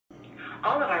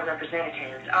All of our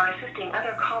representatives are assisting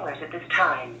other callers at this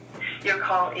time. Your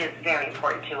call is very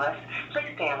important to us. Please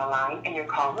stay on the line, and your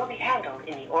call will be handled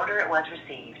in the order it was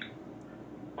received.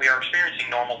 We are experiencing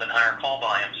normal than higher call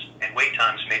volumes, and wait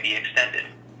times may be extended.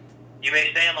 You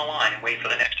may stay on the line and wait for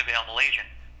the next available agent,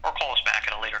 or call us back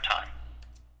at a later time.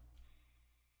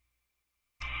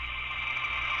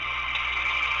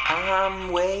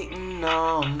 I'm waiting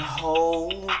on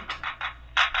hold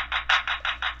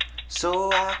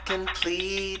so I can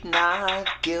plead not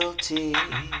guilty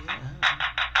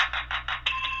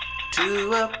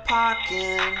to a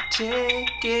parking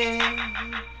ticket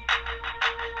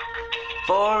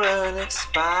for an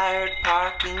expired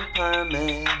parking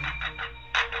permit.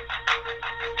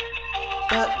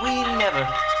 But we never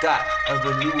got a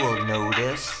renewal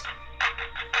notice.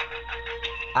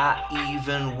 I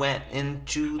even went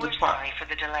into the We're park. sorry for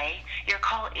the delay. Your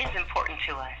call is important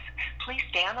to us. Please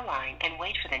stay on the line and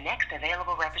wait for the next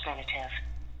available representative.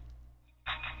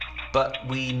 But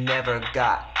we never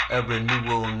got a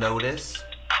renewal notice.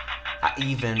 I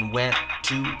even went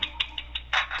to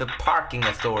the parking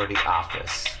authority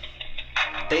office.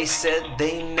 They said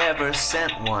they never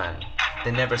sent one.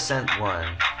 They never sent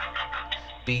one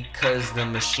because the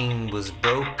machine was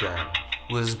broken.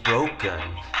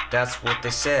 That's what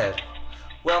they said.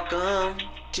 Welcome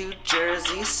to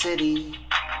Jersey City.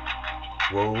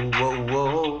 Whoa, whoa,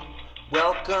 whoa.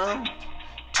 Welcome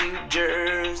to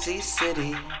Jersey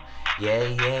City. Yeah,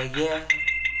 yeah, yeah.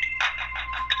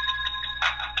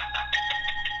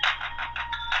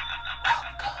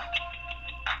 Welcome.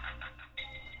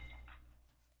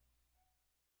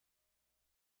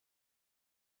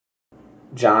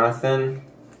 Jonathan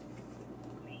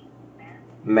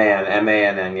Mann,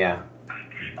 M-A-N-N, yeah.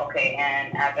 Okay,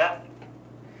 and address?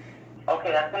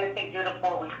 Okay, that's going to take 0 to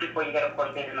 4 weeks before you get a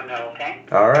court date in the mail, okay?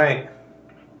 All right.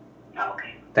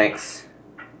 Okay. Thanks.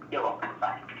 You're welcome.